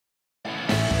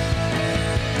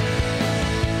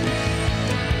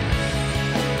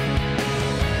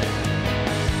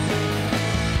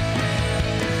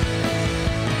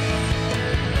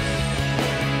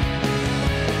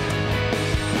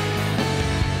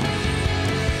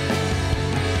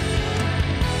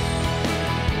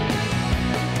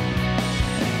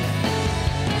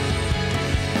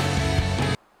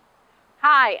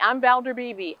Hi, I'm Valder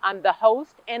Beebe. I'm the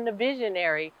host and the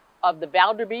visionary of the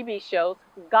Valder Beebe Show's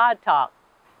God Talk.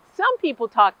 Some people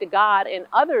talk to God and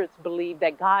others believe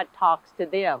that God talks to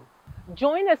them.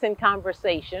 Join us in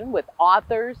conversation with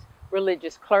authors,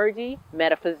 religious clergy,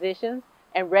 metaphysicians,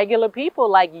 and regular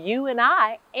people like you and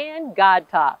I and God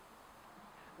Talk.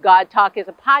 God Talk is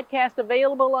a podcast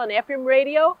available on FM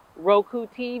radio, Roku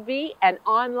TV, and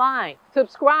online.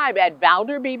 Subscribe at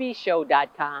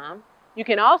ValderBeebeShow.com. You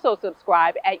can also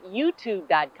subscribe at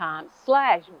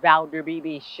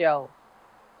YouTube.com/ValderBeebeShow.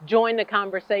 Join the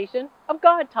conversation of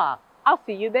God Talk. I'll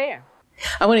see you there.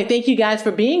 I want to thank you guys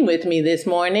for being with me this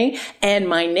morning. And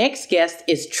my next guest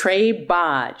is Trae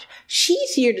Bodge.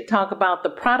 She's here to talk about the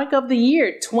product of the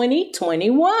year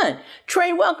 2021.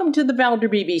 Trae, welcome to the Valder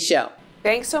Beebe Show.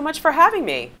 Thanks so much for having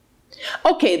me.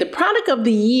 Okay, the product of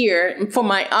the year for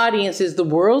my audience is the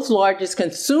world's largest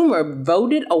consumer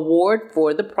voted award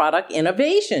for the product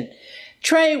innovation.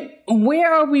 Trae,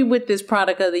 where are we with this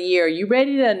product of the year? Are you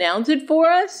ready to announce it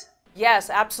for us? Yes,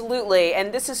 absolutely.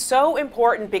 And this is so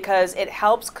important because it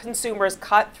helps consumers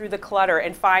cut through the clutter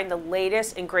and find the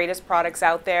latest and greatest products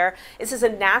out there. This is a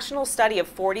national study of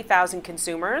 40,000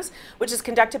 consumers, which is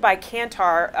conducted by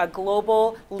Kantar, a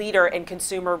global leader in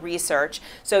consumer research.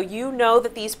 So you know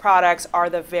that these products are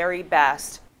the very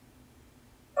best.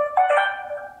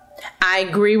 I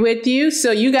agree with you.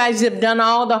 So you guys have done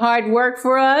all the hard work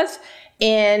for us.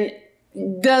 And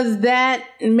does that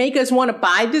make us want to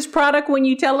buy this product when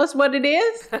you tell us what it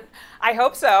is? I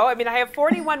hope so. I mean, I have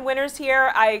 41 winners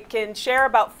here. I can share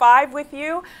about 5 with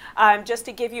you just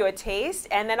to give you a taste,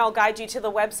 and then I'll guide you to the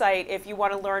website if you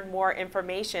want to learn more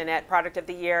information at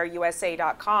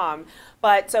productoftheyearusa.com.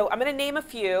 But so I'm going to name a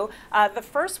few. The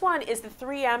first one is the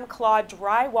 3M Claw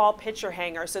Drywall Picture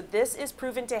Hanger. So this is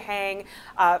proven to hang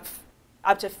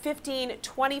up to 15,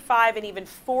 25, and even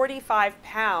 45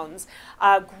 pounds.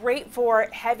 Great for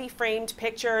heavy framed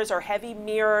pictures or heavy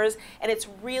mirrors, and it's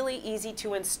really easy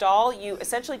to install. You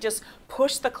essentially just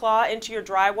push the claw into your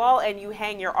drywall and you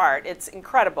hang your art. It's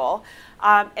incredible.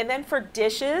 And then for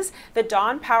dishes, the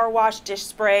Dawn Power Wash Dish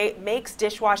Spray makes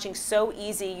dishwashing so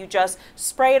easy. You just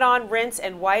spray it on, rinse,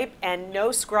 and wipe, and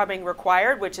no scrubbing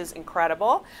required, which is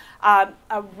incredible. A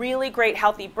really great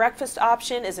healthy breakfast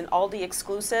option is an Aldi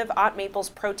exclusive, Aunt Maple's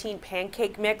Protein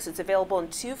Pancake Mix. It's available in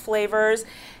 2 flavors.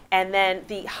 And then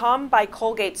the Hum by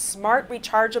Colgate Smart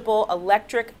Rechargeable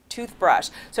Electric Toothbrush.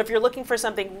 So if you're looking for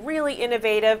something really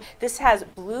innovative, this has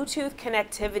Bluetooth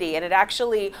connectivity, and it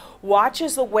actually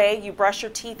watches the way you brush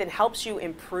your teeth and helps you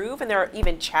improve. And there are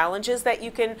even challenges that you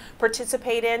can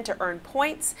participate in to earn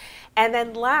points. And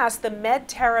then last, the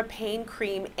MedTerra Pain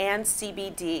Cream and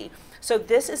CBD. So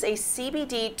this is a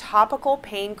CBD topical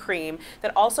pain cream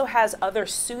that also has other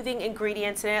soothing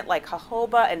ingredients in it like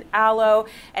jojoba and aloe,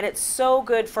 and it's so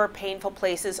good for painful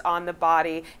places on the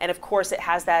body. And of course it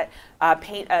has that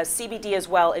CBD as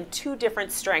well in 2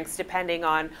 different strengths depending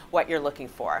on what you're looking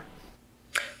for.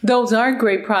 Those are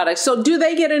great products. So do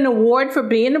they get an award for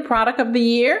being the product of the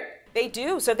year? They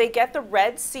do. So they get the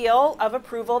red seal of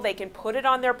approval. They can put it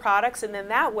on their products, and then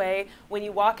that way, when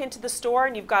you walk into the store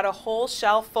and you've got a whole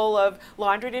shelf full of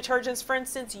laundry detergents, for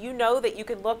instance, you know that you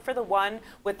can look for the one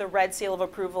with the red seal of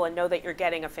approval and know that you're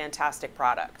getting a fantastic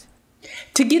product.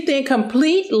 To get the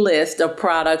complete list of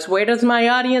products, where does my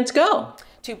audience go?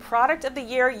 To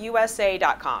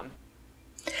productoftheyearusa.com.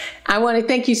 I want to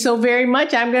thank you so very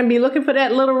much. I'm going to be looking for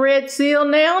that little red seal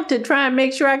now to try and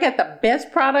make sure I get the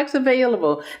best products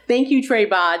available. Thank you, Trae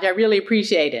Bodge. I really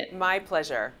appreciate it. My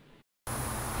pleasure.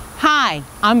 Hi,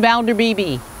 I'm Valder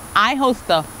Beebe. I host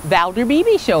the Valder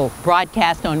Beebe Show,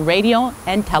 broadcast on radio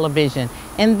and television.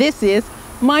 And this is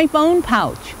my phone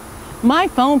pouch. My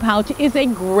phone pouch is a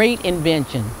great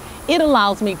invention. It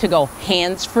allows me to go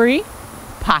hands-free,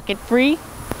 pocket-free,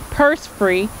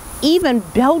 purse-free, even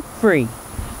belt-free.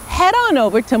 Head on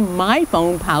over to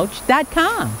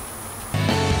myphonepouch.com.